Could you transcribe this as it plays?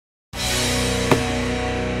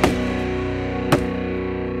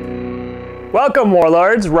Welcome,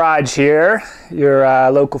 Warlords. Rodge here, your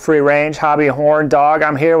local free-range hobby horn dog.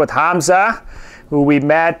 I'm here with Hamza, who we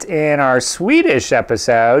met in our Swedish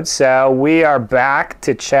episode. So we are back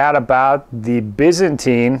to chat about the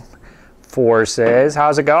Byzantine forces.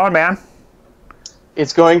 How's it going, man?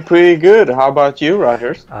 It's going pretty good. How about you,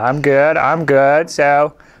 Rogers? I'm good. I'm good.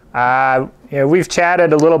 So, we've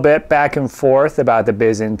chatted a little bit back and forth about the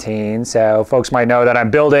Byzantine. So folks might know that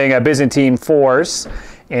I'm building a Byzantine force.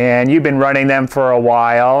 And you've been running them for a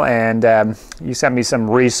while, and you sent me some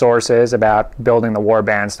resources about building the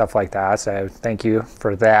warband, stuff like that. So thank you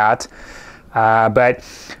for that. But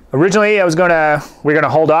originally, we're gonna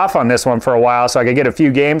hold off on this one for a while, so I could get a few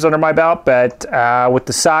games under my belt. But with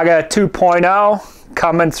the SAGA 2.0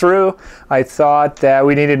 coming through, I thought that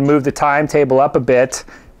we needed to move the timetable up a bit,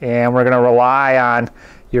 and we're gonna rely on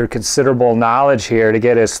your considerable knowledge here to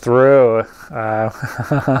get us through.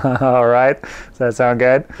 All right, does that sound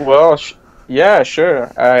good? Well, yeah, sure.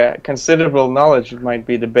 Considerable knowledge might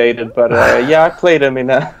be debated, but yeah, I played them in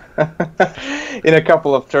a in a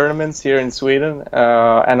couple of tournaments here in Sweden,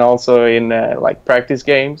 and also in like practice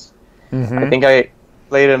games. Mm-hmm. I think I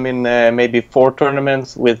played them in maybe 4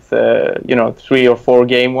 tournaments with 3 or 4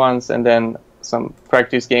 game ones, and then some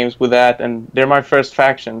practice games with that. And they're my first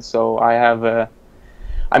faction, so I have.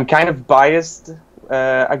 I'm kind of biased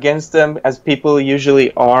against them, as people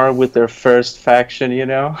usually are with their first faction, you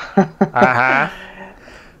know. Uh-huh.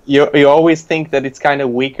 You always think that it's kind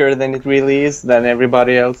of weaker than it really is, than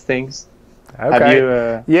everybody else thinks. Okay. Have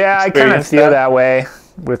you, yeah, I kind of feel that way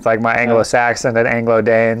with like my Anglo-Saxon and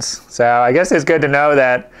Anglo-Danes. So I guess it's good to know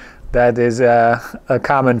that that is a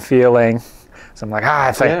common feeling. So I'm like,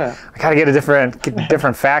 I gotta get a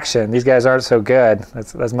different faction. These guys aren't so good.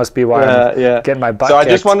 That must be why I'm getting my butt kicked. I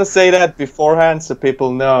just want to say that beforehand, so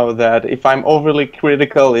people know that if I'm overly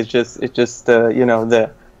critical, it's just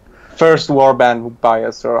the first warband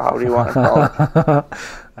bias, or how do you want to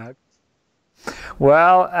call it?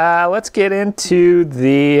 Well, let's get into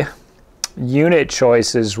the unit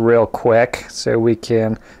choices real quick, so we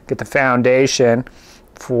can get the foundation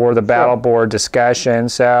for the battle board discussion.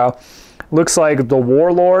 So. Looks like the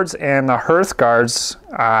Warlords and the Hearthguards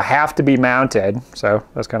have to be mounted, so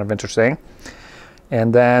that's kind of interesting.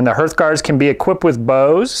 And then the Hearthguards can be equipped with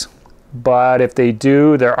bows, but if they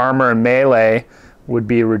do, their armor and melee would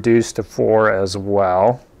be reduced to 4 as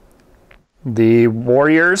well. The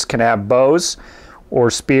Warriors can have bows or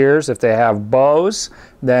spears. If they have bows,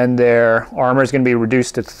 then their armor is going to be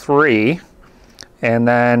reduced to 3. And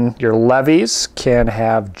then your levies can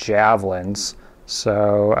have javelins.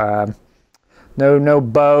 So no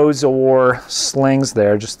bows or slings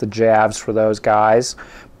there, just the jabs for those guys.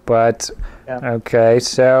 But okay,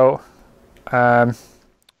 so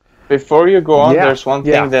before you go on, there's one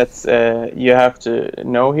thing that you have to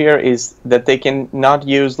know here, is that they can not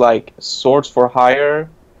use like swords for hire,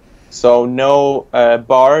 so no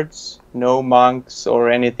bards, no monks, or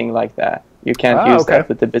anything like that. You can't use that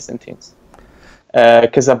with the Byzantines,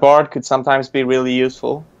 because a bard could sometimes be really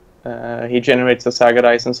useful. He generates the saga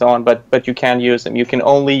dice and so on, but you can't use them. You can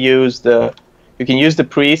only use the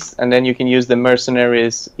priests, and then you can use the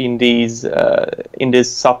mercenaries in these in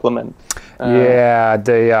this supplement.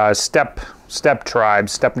 The steppe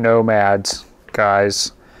tribes, steppe nomads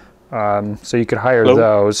guys. So you could hire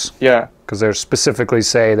those. Yeah, because they specifically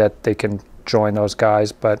say that they can join those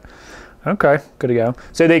guys. But okay, good to go.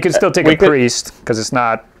 So they could still take a priest, because it's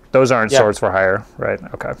not; those aren't swords for hire, right?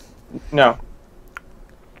 Okay. No.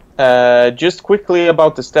 Just quickly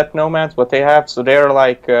about the steppe nomads, what they have. So they're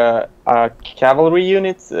like a cavalry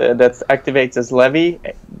unit that activates as levy.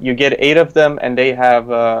 You get 8 of them, and they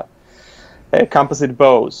have composite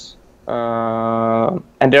bows.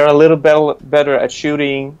 And they're a little better at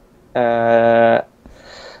shooting. Then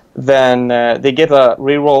they get a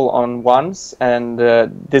reroll on ones, and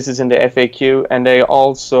this is in the FAQ. And they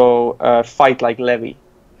also fight like levy,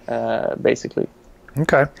 basically.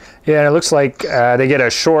 Okay. Yeah, it looks like they get a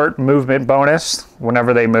short movement bonus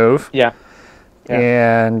whenever they move. Yeah.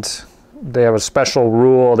 And they have a special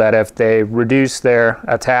rule that if they reduce their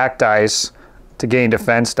attack dice to gain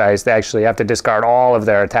defense dice, they actually have to discard all of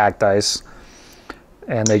their attack dice.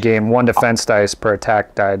 And they gain 1 defense dice per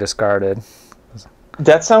attack die discarded.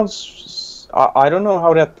 That sounds... I don't know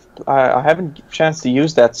how that... I haven't a chance to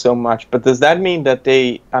use that so much, but does that mean that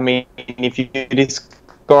they... I mean, if you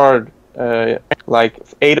discard... like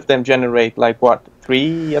 8 of them generate like what,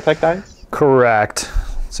 3 attack dice? Correct.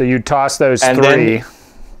 So you toss those 3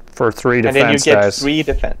 for 3 defense dice. And then you get 3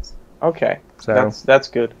 defense. Okay, so that's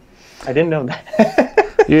good. I didn't know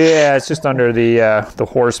that. Yeah, it's just under the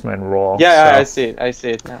horseman rule. Yeah, so. I see it. I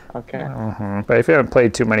see it now. Okay. But if you haven't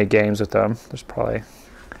played too many games with them, there's probably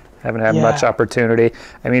haven't had much opportunity.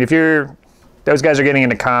 I mean, if those guys are getting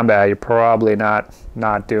into combat, you're probably not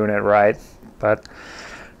doing it right. But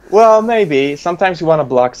well, maybe sometimes you want to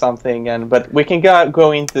block something, but we can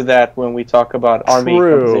go into that when we talk about army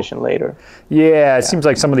composition later. Yeah, it seems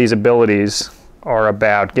like some of these abilities are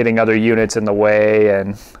about getting other units in the way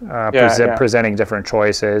and presenting different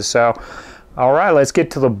choices. So, all right, let's get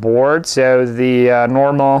to the board. So the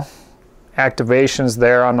normal activations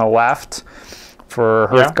there on the left for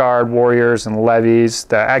Hearthguard, Warriors, and Levies.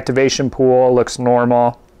 The activation pool looks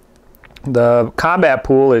normal. The combat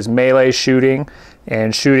pool is melee shooting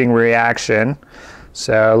and shooting reaction.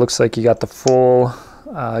 So it looks like you got the full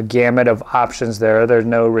gamut of options there. There's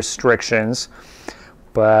no restrictions.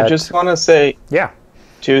 But I just want to say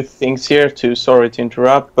two things here. Sorry to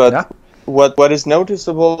interrupt, but what is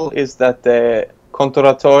noticeable is that the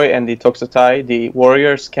Kontoratoi and the Toxotai, the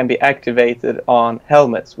warriors, can be activated on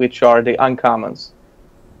helmets, which are the uncommons.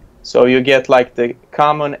 So you get like the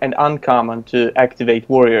common and uncommon to activate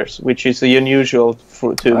warriors, which is unusual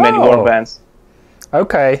to many warbands.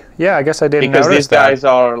 Okay, yeah, I guess I didn't notice that. Because these guys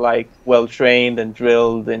are like well trained and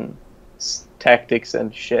drilled in tactics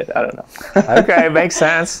and shit. I don't know. Okay, makes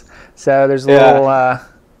sense. So there's a little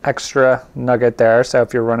extra nugget there. So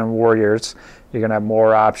if you're running warriors, you're gonna have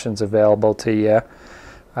more options available to you.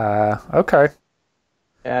 Okay.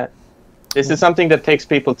 Yeah, this is something that takes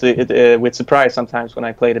people with surprise sometimes when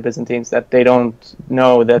I play the Byzantines, that they don't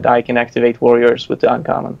know that I can activate warriors with the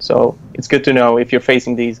uncommon. So it's good to know if you're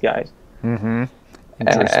facing these guys.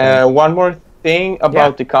 Interesting. One more thing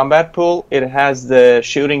about the combat pool, it has the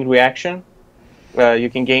shooting reaction. You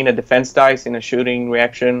can gain a defense dice in a shooting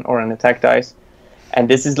reaction or an attack dice. And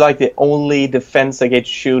this is like the only defense against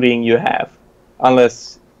shooting you have,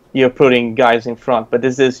 unless you're putting guys in front. But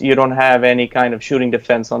you don't have any kind of shooting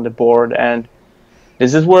defense on the board. And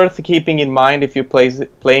this is worth keeping in mind if you're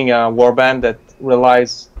playing a warband that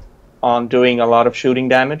relies on doing a lot of shooting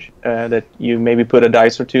damage, that you maybe put a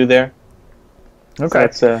dice or two there. Okay.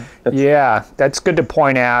 So that's good to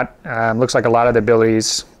point out. Looks like a lot of the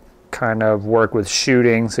abilities kind of work with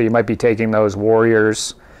shooting, so you might be taking those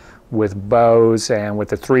warriors with bows, and with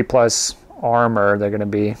the 3+ armor, they're going to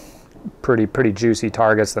be pretty juicy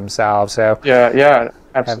targets themselves. So yeah,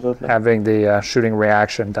 absolutely. Having the shooting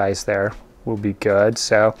reaction dice there will be good.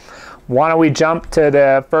 So why don't we jump to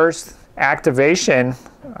the first activation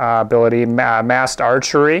ability, massed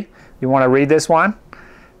archery. You want to read this one?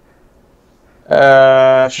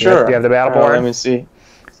 Sure. Do you have the battle board? Let me see.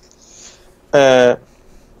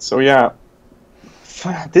 So yeah,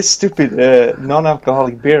 this stupid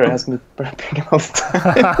non-alcoholic beer has me burping all the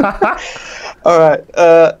time. All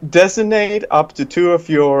right. Designate up to 2 of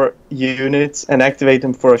your units and activate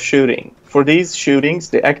them for a shooting. For these shootings,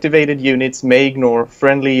 the activated units may ignore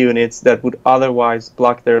friendly units that would otherwise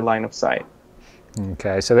block their line of sight.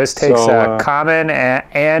 Okay, so this takes a common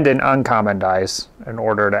and an uncommon dice in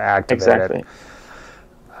order to activate it.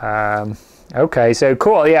 Okay, so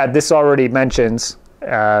cool. Yeah, this already mentions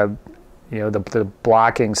the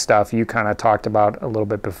blocking stuff you kind of talked about a little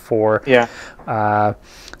bit before. Yeah.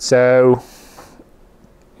 So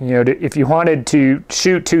if you wanted to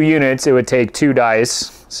shoot 2 units, it would take 2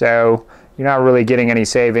 dice. So you're not really getting any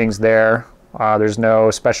savings there. There's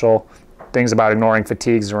no special things about ignoring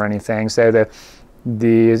fatigues or anything. So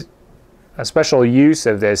the special use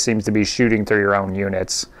of this seems to be shooting through your own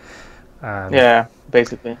units. Yeah,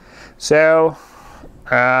 basically. So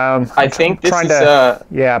I think this is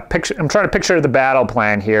I'm trying to picture the battle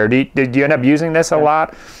plan here. Did you end up using this a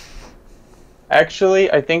lot? Actually,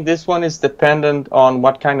 I think this one is dependent on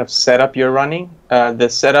what kind of setup you're running. The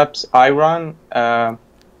setups I run, I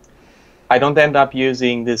don't end up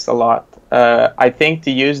using this a lot. I think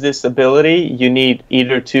to use this ability, you need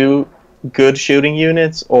either 2 good shooting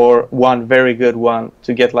units or 1 very good one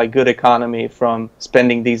to get like good economy from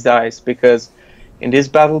spending these dice, because in this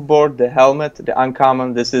battle board, the helmet, the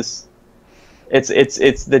uncommon, it's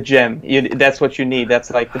the gem. That's what you need.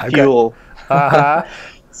 That's like the fuel.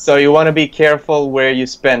 So you want to be careful where you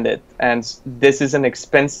spend it. And this is an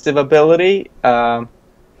expensive ability.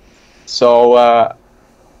 So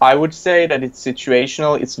I would say that it's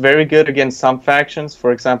situational. It's very good against some factions.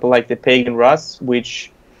 For example, like the Pagan Rus,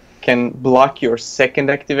 which can block your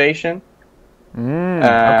second activation.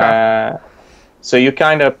 Okay. So you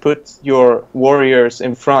kind of put your warriors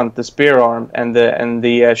in front, the spear arm, and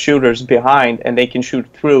the shooters behind, and they can shoot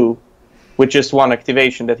through with just 1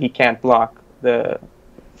 activation that he can't block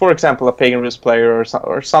for example, a Pagan Rus player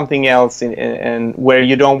or something else, in where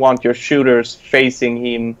you don't want your shooters facing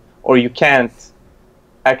him, or you can't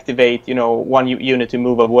activate, you know, one unit to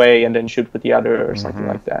move away and then shoot with the other or something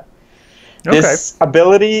like that. Okay. This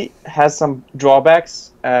ability has some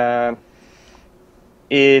drawbacks.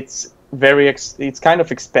 It's kind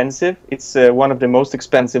of expensive. It's one of the most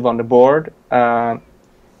expensive on the board,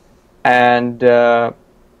 and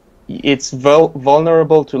it's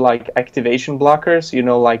vulnerable to like activation blockers. You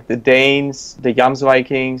know, like the Danes, the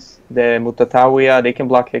Jomsvikings, the Mutatawia. They can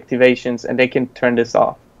block activations and they can turn this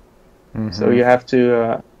off. So you have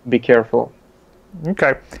to be careful.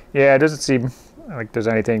 Okay. Yeah, it doesn't seem like there's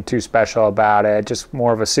anything too special about it. Just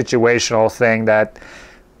more of a situational thing that,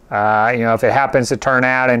 you know, if it happens to turn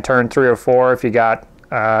out in turn 3 or 4, if you got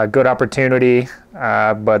a good opportunity,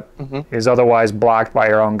 but is otherwise blocked by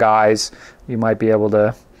your own guys, you might be able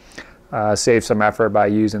to save some effort by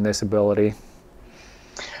using this ability.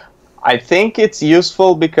 I think it's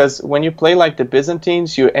useful because when you play like the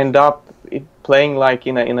Byzantines, you end up playing like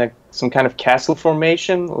in some kind of castle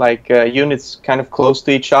formation, like units kind of close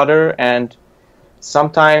to each other, and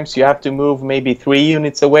sometimes you have to move maybe 3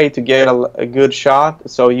 units away to get a good shot,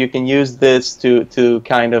 so you can use this to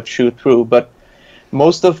kind of shoot through. But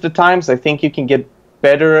most of the times I think you can get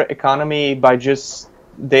better economy by just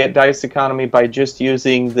the dice economy by just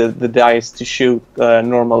using the dice to shoot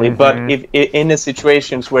normally. But if in the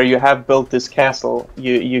situations where you have built this castle,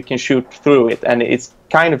 you can shoot through it, and it's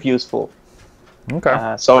kind of useful.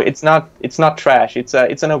 Okay. So it's not trash. It's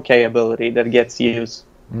an okay ability that gets used.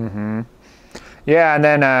 Yeah, and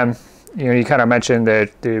then you know, you kind of mentioned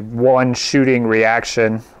the one shooting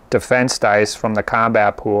reaction defense dice from the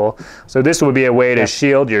combat pool. So this would be a way to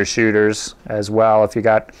shield your shooters as well if you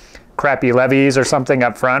got crappy levies or something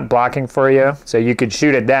up front blocking for you. So you could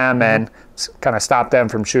shoot at them and kind of stop them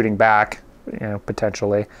from shooting back, you know,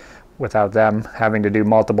 potentially, without them having to do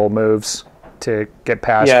multiple moves to get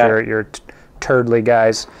past your turdly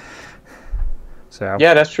guys. So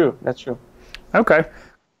yeah, that's true. That's true. Okay.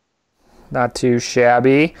 Not too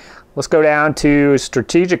shabby. Let's go down to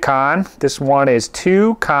Strategicon. This one is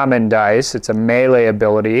 2 common dice. It's a melee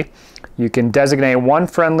ability. You can designate 1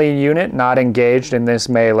 friendly unit not engaged in this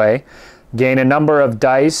melee. Gain a number of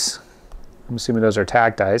dice, I'm assuming those are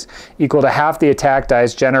attack dice, equal to half the attack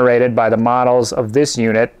dice generated by the models of this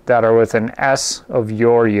unit that are within S of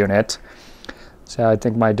your unit. So I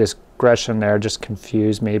think my digression there just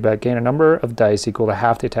confused me, but gain a number of dice equal to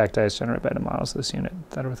half the attack dice generated by the models of this unit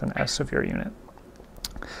that are within S of your unit.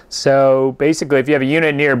 So basically, if you have a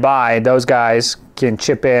unit nearby, those guys can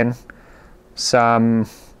chip in some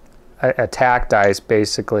attack dice,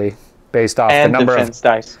 basically, based off the number of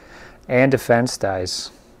dice. And defense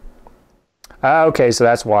dice. Okay, so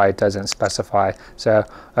that's why it doesn't specify. So,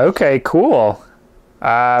 okay, cool.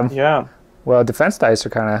 Yeah. Well, defense dice are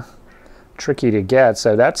kind of tricky to get,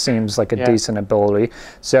 so that seems like a decent ability.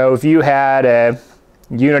 So if you had a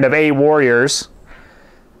unit of 8 warriors.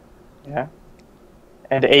 Yeah.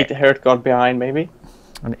 And 8 Hearthguard behind, maybe.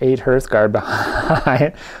 An 8 Hearthguard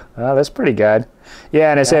behind. Well, that's pretty good.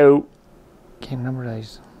 Yeah, and so game number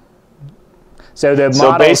dice. So the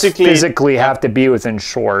models physically have to be within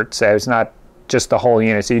short, so it's not just the whole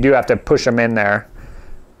unit. So you do have to push them in there.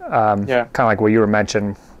 Kind of like what you were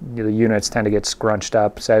mentioning, the units tend to get scrunched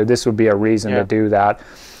up. So this would be a reason to do that.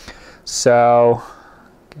 So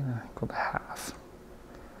equal to half.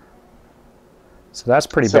 So that's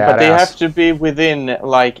pretty badass. But they have to be within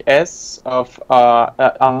like S of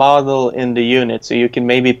a model in the unit. So you can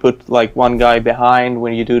maybe put like 1 guy behind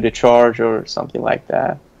when you do the charge or something like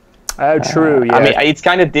that. Oh, true. Yeah. I mean, it's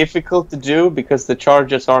kind of difficult to do because the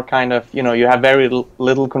charges are kind of, you know, you have very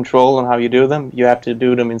little control on how you do them. You have to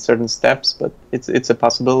do them in certain steps, but it's a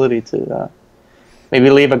possibility to maybe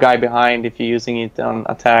leave a guy behind if you're using it on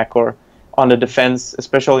attack or on the defense,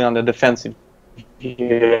 especially on the defensive.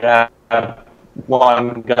 You have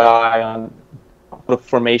 1 guy on the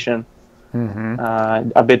formation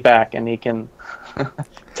a bit back, and he can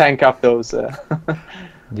tank up those.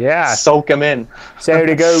 Soak them in. So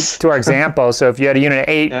to go to our example, so if you had a unit of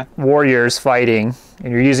 8 warriors fighting,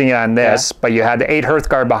 and you're using it on this, but you had the 8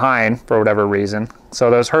 Hearthguard behind for whatever reason, so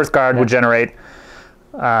those Hearthguard would generate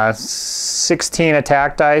 16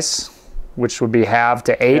 attack dice, which would be halved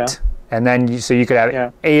to 8, and then so you could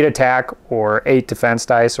have 8 attack or 8 defense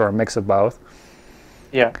dice, or a mix of both.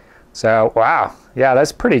 Yeah. So wow, yeah,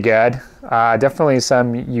 that's pretty good. Definitely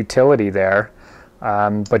some utility there,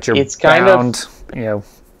 but you're bound, you know,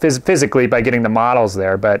 physically by getting the models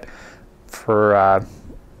there. But for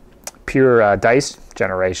pure dice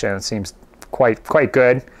generation, it seems quite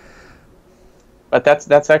good. but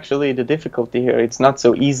that's actually the difficulty here. It's not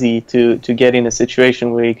so easy to get in a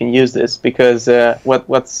situation where you can use this, because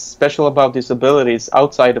what's special about this ability is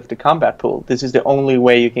outside of the combat pool, this is the only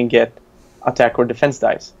way you can get attack or defense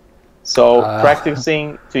dice. So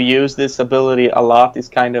practicing to use this ability a lot is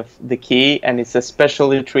kind of the key, and it's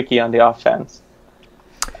especially tricky on the offense.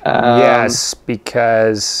 Yes,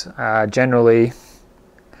 because generally,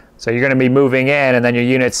 so you're going to be moving in, and then your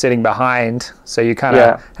unit's sitting behind, so you kind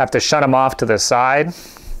of have to shut them off to the side.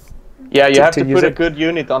 Yeah, you have to put a good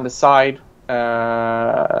unit on the side,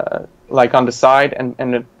 like on the side,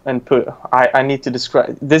 and put. I need to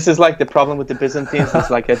describe. This is like the problem with the Byzantines. It's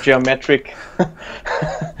like a geometric.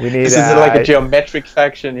 This is like a geometric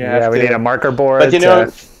faction. Yeah, we need a marker board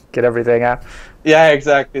to get everything out. Yeah,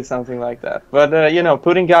 exactly, something like that. But you know,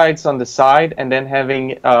 putting guides on the side and then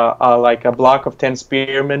having like a block of 10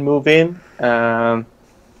 spearmen move in, and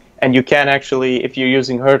you can actually, if you're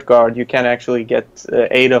using hurt guard, you can actually get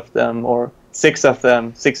 8 of them or 6 of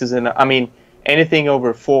them. 6 is enough. I mean, anything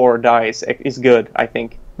over 4 dice is good, I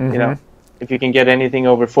think. You know, if you can get anything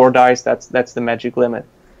over 4 dice, that's the magic limit.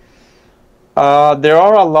 There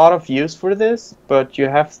are a lot of use for this, but you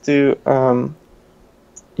have to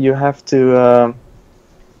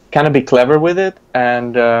kind of be clever with it,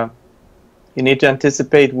 and you need to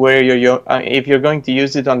anticipate where if you're going to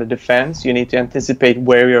use it on the defense, you need to anticipate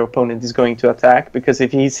where your opponent is going to attack, because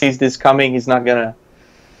if he sees this coming, he's not gonna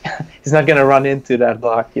run into that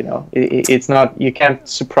block. You know, it's not, you can't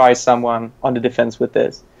surprise someone on the defense with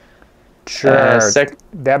this. Sure,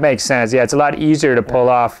 that makes sense. Yeah, it's a lot easier to pull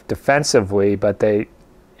off defensively, but they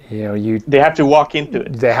have to walk into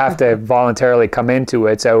it. They have to voluntarily come into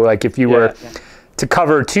it. So, like, if you were to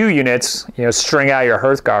cover 2 units, string out your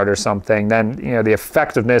Hearthguard or something, then the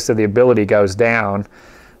effectiveness of the ability goes down.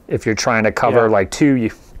 If you're trying to cover like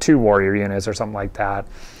two warrior units or something like that.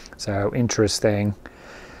 So interesting.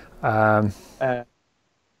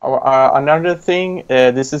 Another thing,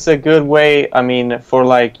 this is a good way, I mean, for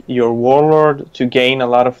like your warlord to gain a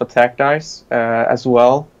lot of attack dice as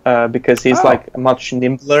well, because he's like much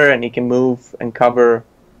nimbler and he can move and cover.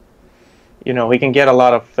 He can get a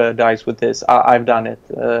lot of dice with this. I've done it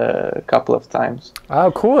a couple of times.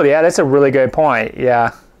 Oh, cool! Yeah, that's a really good point.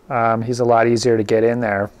 Yeah, he's a lot easier to get in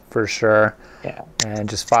there for sure. Yeah, and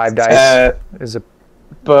just 5 dice is a.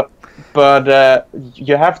 But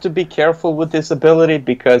you have to be careful with this ability,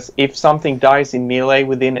 because if something dies in melee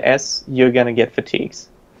within S, you're gonna get fatigues.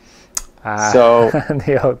 So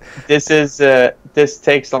this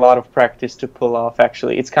takes a lot of practice to pull off.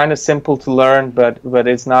 Actually, it's kind of simple to learn, but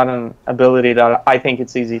it's not an ability that I think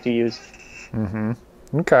it's easy to use.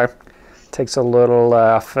 Okay, takes a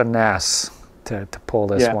little finesse to pull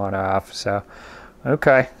this one off. So,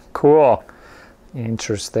 okay, cool.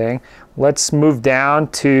 Interesting. Let's move down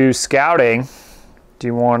to scouting. Do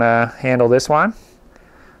you want to handle this one?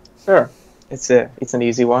 Sure. It's an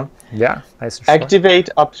easy one. Yeah. Nice and short. Activate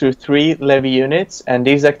up to 3 levy units, and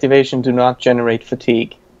these activations do not generate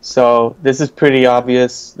fatigue. So this is pretty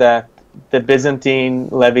obvious that the Byzantine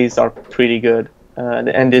levies are pretty good,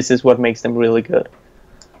 and this is what makes them really good.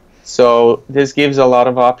 So this gives a lot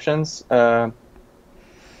of options. I've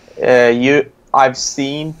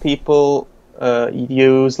seen people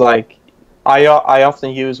use, like, I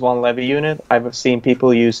often use 1 levy unit. I've seen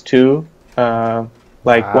people use 2,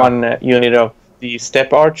 like 1 unit of the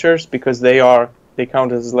step archers, because they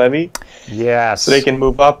count as levy. Yes. So they can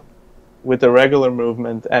move up with the regular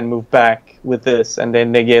movement and move back with this, and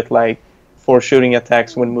then they get like 4 shooting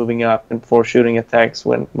attacks when moving up and 4 shooting attacks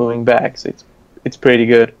when moving back. So it's pretty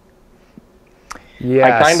good.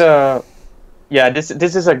 Yes.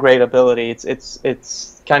 This is a great ability.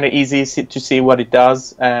 It's kind of easy to see what it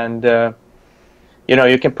does, and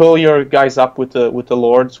you can pull your guys up with the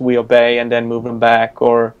lords, we obey, and then move them back,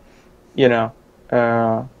 or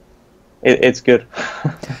it's good.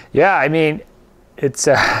 Yeah, I mean, it's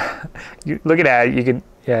you looking at it, you can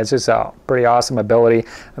it's just a pretty awesome ability.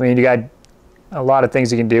 I mean, you got a lot of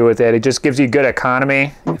things you can do with it. It just gives you good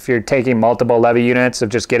economy if you're taking multiple levy units of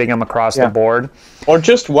just getting them across the board. Or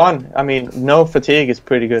just 1. I mean, no fatigue is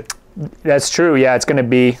pretty good. That's true. Yeah, it's going to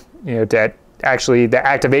be, that actually the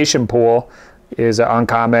activation pool is an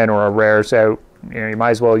uncommon or a rare, so you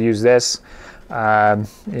might as well use this.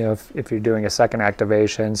 If you're doing a second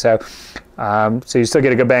activation, so you still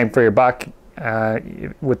get a good bang for your buck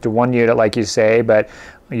with the 1 unit, like you say, but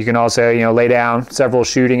you can also lay down several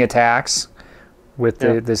shooting attacks with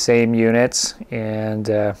the same units, and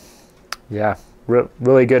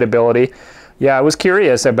really good ability. Yeah, I was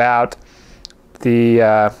curious about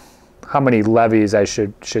the how many levies I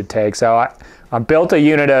should take. So I built a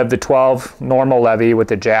unit of the 12 normal levy with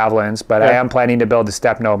the javelins, but I am planning to build the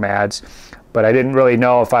steppe nomads. But I didn't really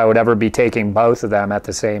know if I would ever be taking both of them at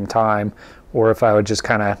the same time, or if I would just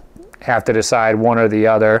kind of have to decide one or the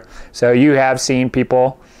other. So you have seen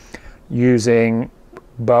people using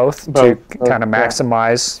both to kind of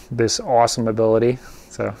maximize this awesome ability.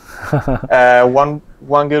 So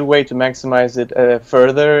one good way to maximize it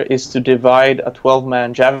further is to divide a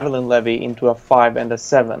 12-man javelin levy into a 5 and a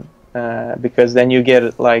 7, because then you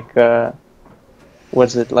get like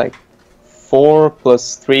what's it, like 4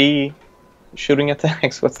 plus 3 shooting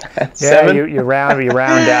attacks. What's that? Yeah, 7? you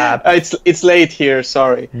round up. It's late here.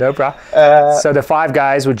 Sorry. No problem. So the 5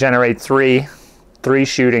 guys would generate three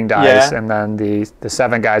shooting dice, and then the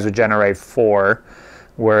 7 guys would generate 4.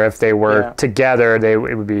 Where if they were together, it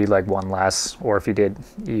would be like 1 less, or if you did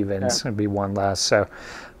evens, it'd be 1 less. So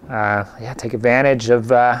yeah, take advantage of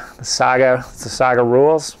the saga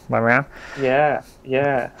rules, my man.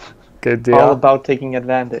 Yeah. Good deal. All about taking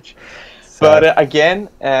advantage. So, but again,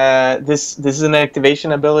 this is an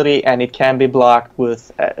activation ability, and it can be blocked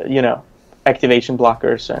with activation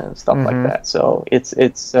blockers and stuff like that. So it's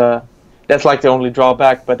that's like the only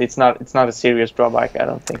drawback, but it's not a serious drawback, I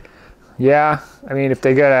don't think. Yeah, I mean, if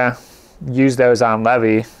they're gonna use those on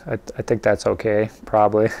levy, I think that's okay,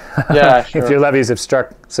 probably. Yeah, sure. If your levies have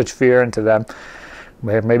struck such fear into them,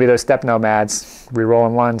 maybe those steppe nomads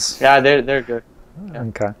re-rolling ones. Yeah, they're good. Yeah.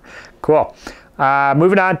 Okay, cool.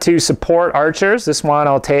 Moving on to support archers. This one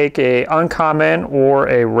I'll take a uncommon or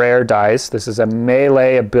a rare dice. This is a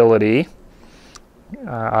melee ability,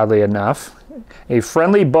 oddly enough. A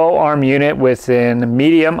friendly bow arm unit within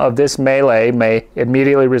medium of this melee may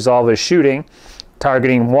immediately resolve as shooting,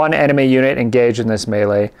 targeting 1 enemy unit engaged in this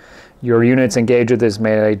melee. Your units engaged with this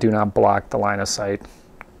melee do not block the line of sight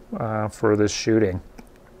for this shooting.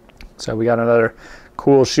 So we got another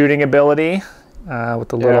cool shooting ability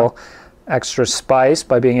with a little extra spice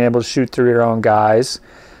by being able to shoot through your own guys.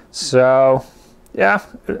 So yeah,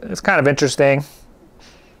 it's kind of interesting.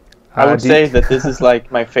 I would say that this is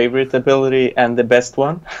like my favorite ability and the best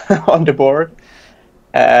one on the board.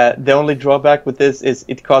 The only drawback with this is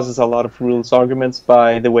it causes a lot of rules arguments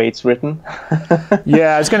by the way it's written.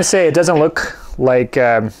 Yeah, I was going to say it doesn't look like...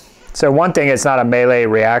 so one thing, it's not a melee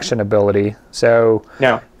reaction ability. So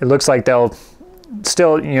no. It looks like they'll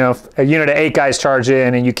still, a unit of 8 guys charge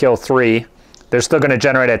in and you kill 3. They're still going to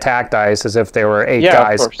generate attack dice as if they were 8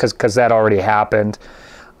 guys, because that already happened.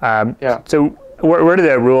 So... Where do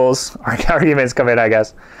the rules arguments come in, I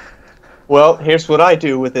guess? Well, here's what I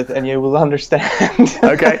do with it, and you will understand.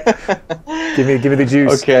 Okay. Give me the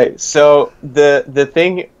juice. Okay, so the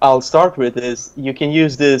thing I'll start with is you can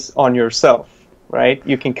use this on yourself, right?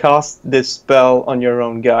 You can cast this spell on your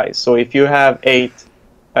own guys. So if you have 8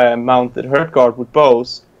 mounted hurt guard with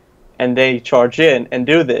bows, and they charge in and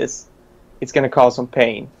do this, it's going to cause some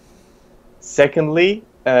pain. Secondly,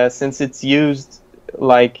 since it's used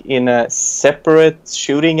like in a separate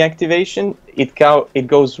shooting activation, it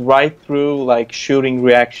goes right through like shooting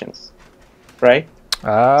reactions, right?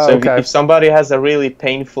 So if somebody has a really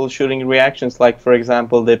painful shooting reactions, like for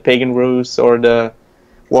example the Pagan Ruse or the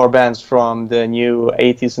warbands from the new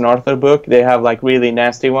 80s and Arthur book, they have like really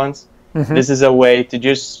nasty ones. This is a way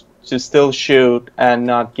to still shoot and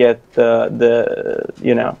not get the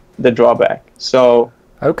drawback. So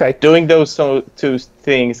doing those two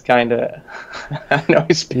things kind of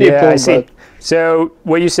annoys people. Yeah, I see. So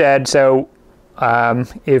what you said,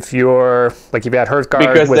 if you're like if you had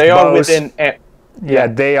Hearthguard because with they bows, are within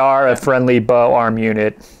they are a friendly bow arm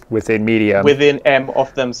unit within medium. Within M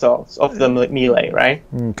of themselves, of the melee, right?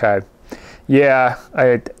 Okay. Yeah,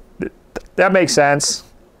 that makes sense.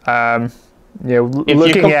 If looking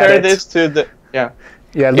you compare at it, this to the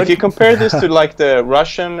Yeah, if you compare this to like the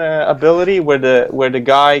Russian ability, where the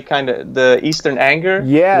guy kind of the Eastern Anger,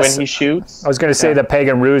 when he shoots. I was going to say the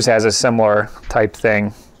Pagan Ruse has a similar type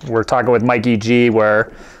thing. We're talking with Mikey G,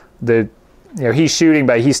 where he's shooting,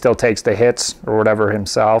 but he still takes the hits or whatever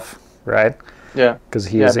himself, right? Yeah, because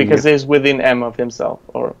he's within M of himself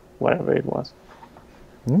or whatever it was.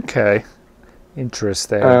 Okay,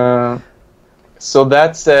 interesting. So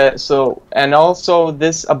that's and also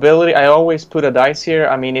this ability, I always put a dice here.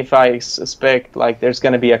 I mean, if I suspect like there's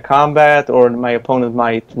going to be a combat or my opponent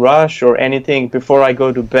might rush or anything, before I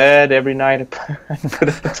go to bed every night, I put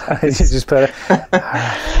a dice. You just put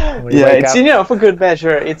it's for good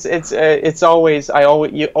measure. It's always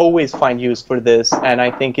you always find use for this, and I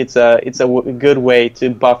think it's a good way to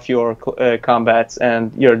buff your combats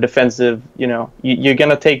and your defensive. You're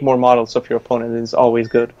gonna take more models of your opponent. It's always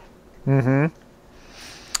good. Mm-hmm.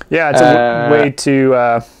 Yeah, it's a way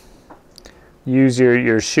to use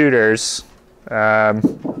your shooters, you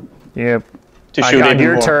know, To shoot on even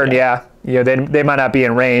your more, turn, yeah. You know, they might not be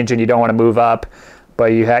in range and you don't want to move up,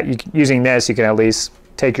 but using this, you can at least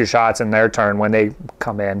take your shots in their turn when they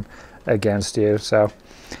come in against you. So,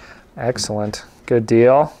 excellent. Good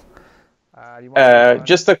deal.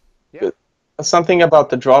 Just something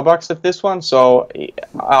about the drawbacks of this one. So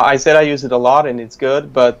I said I use it a lot and it's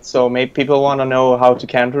good, but so maybe people want to know how to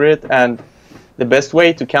counter it, and the best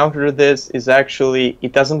way to counter this is actually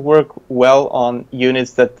it doesn't work well on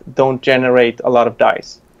units that don't generate a lot of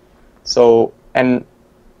dice. So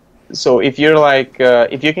if you're like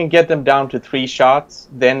if you can get them down to 3 shots,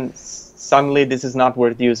 then suddenly this is not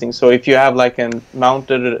worth using. So if you have like a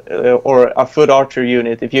mounted or a foot archer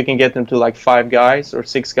unit, if you can get them to like 5 guys or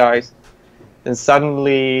 6 guys, then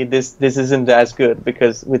suddenly this isn't as good,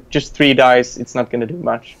 because with just 3 dice, it's not going to do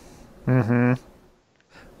much. Mm-hmm.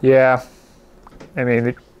 Yeah. I mean,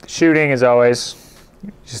 the shooting is always,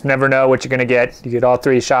 you just never know what you're going to get. You get all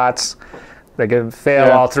 3 shots. They can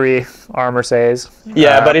fail all 3 armor saves.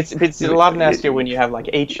 Yeah, but it's a lot nastier when you have like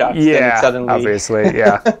 8 shots. Yeah, then it's suddenly... obviously,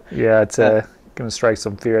 yeah. Yeah, it's going to strike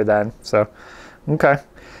some fear then. So, okay.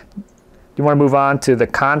 You want to move on to the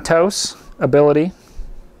Kantos ability?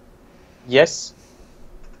 Yes.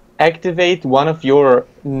 Activate one of your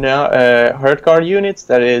hurt card units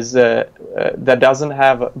that is that doesn't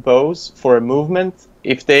have bows for a movement.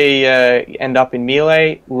 If they end up in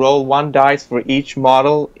melee, roll 1 dice for each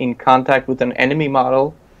model in contact with an enemy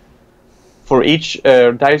model. For each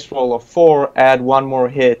dice roll of 4, add 1 more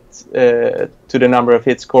hit to the number of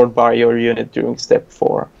hits scored by your unit during step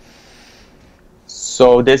 4.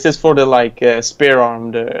 So this is for the like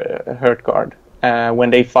spear-armed hurt card. When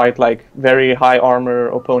they fight like very high armor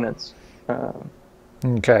opponents.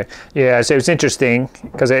 Okay, yeah. So it's interesting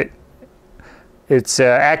because it's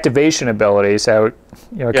activation ability. So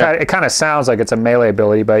it kind of sounds like it's a melee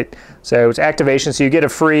ability, but so it's activation. So you get a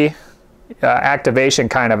free activation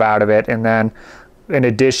kind of out of it, and then in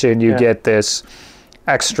addition you get this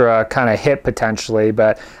extra kind of hit potentially.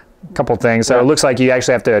 But a couple things. So it looks like you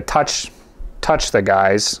actually have to touch the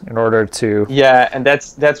guys in order to... Yeah, and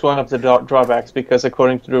that's one of the drawbacks, because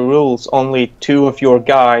according to the rules, only 2 of your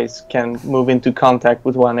guys can move into contact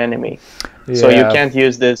with 1 enemy. Yeah. So you can't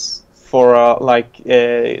use this for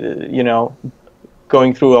you know,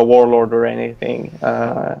 going through a warlord or anything,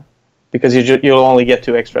 because you'll only get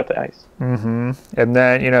 2 extra dice. Mm-hmm. And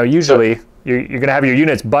then, you know, usually you're going to have your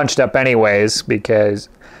units bunched up anyways, because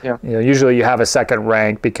you know, usually you have a second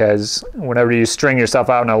rank, because whenever you string yourself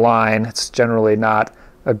out in a line, it's generally not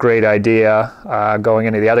a great idea going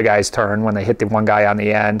into the other guy's turn when they hit the one guy on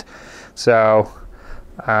the end. So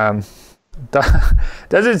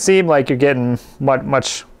doesn't seem like you're getting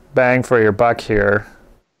much bang for your buck here.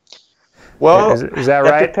 Well, is that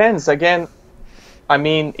right? That depends. Again, I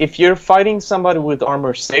mean, if you're fighting somebody with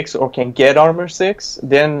armor 6 or can get armor 6,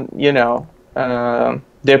 then, you know,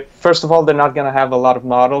 first of all, they're not going to have a lot of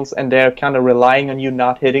models, and they're kind of relying on you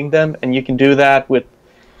not hitting them, and you can do that with...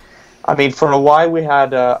 I mean, for a while we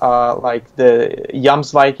had like the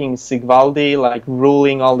Jams Viking Sigvaldi like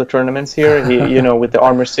ruling all the tournaments here. He, you know, with the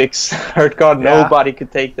armor 6 hurt card, nobody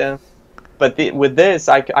could take them. But with this,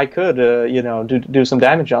 I could you know, do some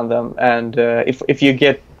damage on them, and if you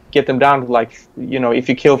get them down to like, you know, if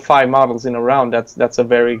you kill 5 models in a round, that's a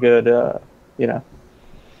very good you know.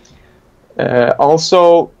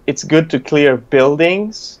 Also, it's good to clear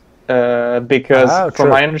buildings because, from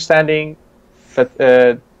my understanding,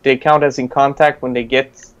 they count as in contact when they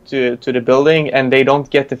get to the building, and they don't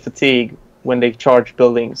get the fatigue when they charge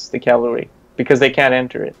buildings, the cavalry, because they can't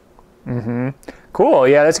enter it. Mm-hmm. Cool.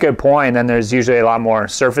 Yeah, that's a good point. Then there's usually a lot more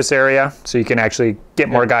surface area, so you can actually get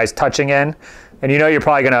more guys touching in. And you know you're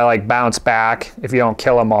probably going to like bounce back if you don't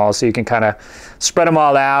kill them all, so you can kind of spread them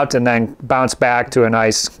all out and then bounce back to a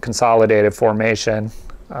nice consolidated formation.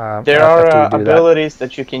 There are abilities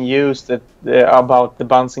that you can use that about the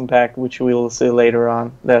bouncing back, which we will see later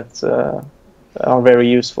on, that are very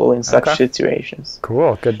useful in such situations.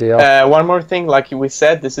 Cool, good deal. One more thing, like we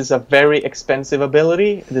said, this is a very expensive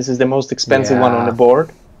ability. This is the most expensive one on the board.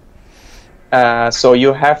 So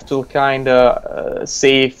you have to kind of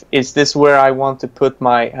see is this where I want to put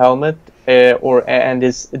my helmet,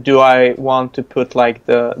 do I want to put like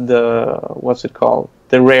the what's it called,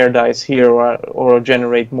 the rare dice here, or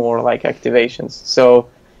generate more like activations. So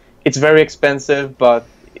it's very expensive, but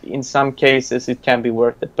in some cases it can be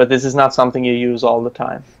worth it. But this is not something you use all the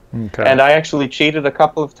time. Okay. And I actually cheated a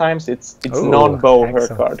couple of times. It's non-bow hurt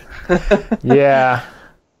card. Yeah.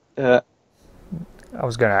 I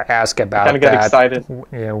was going to ask about kind of get excited. You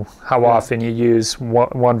know, how often you use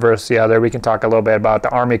one versus the other. We can talk a little bit about the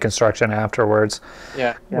army construction afterwards.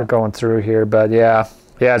 Yeah. We're going through here, but yeah,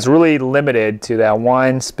 it's really limited to that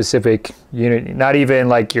one specific unit. Not even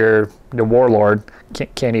like the warlord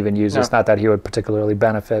can't even use this. Not that he would particularly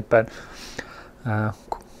benefit, but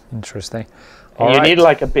interesting. You need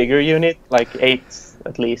like a bigger unit, like 8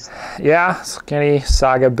 at least. Yeah, any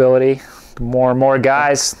saga ability. The more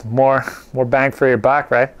guys, more bang for your buck,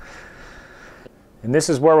 right? And this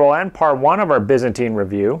is where we'll end part 1 of our Byzantine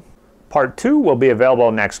review. Part 2 will be available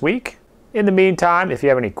next week. In the meantime, if you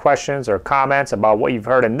have any questions or comments about what you've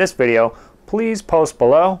heard in this video, please post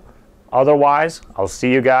below. Otherwise, I'll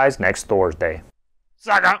see you guys next Thursday.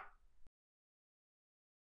 Saga!